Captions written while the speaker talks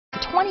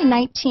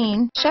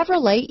2019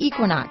 Chevrolet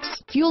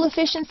Equinox. Fuel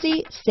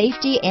efficiency,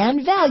 safety,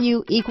 and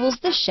value equals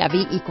the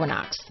Chevy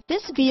Equinox.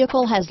 This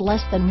vehicle has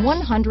less than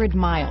 100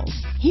 miles.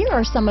 Here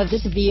are some of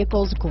this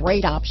vehicle's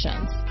great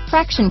options: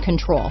 traction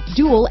control,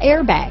 dual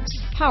airbags,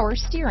 power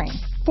steering,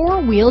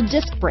 four-wheel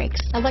disc brakes,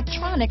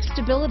 electronic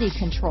stability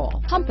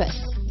control, compass,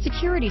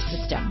 security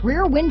system,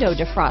 rear window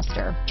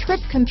defroster, trip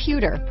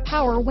computer,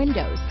 power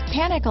windows,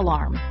 panic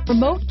alarm,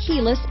 remote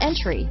keyless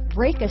entry,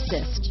 brake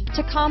assist,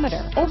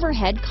 tachometer,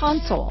 overhead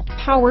console,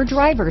 power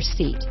driver's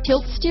seat,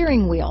 tilt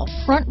steering wheel,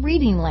 front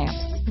reading lamps,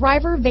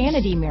 driver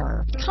vanity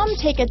mirror. Come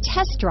take a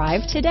test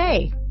drive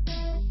today.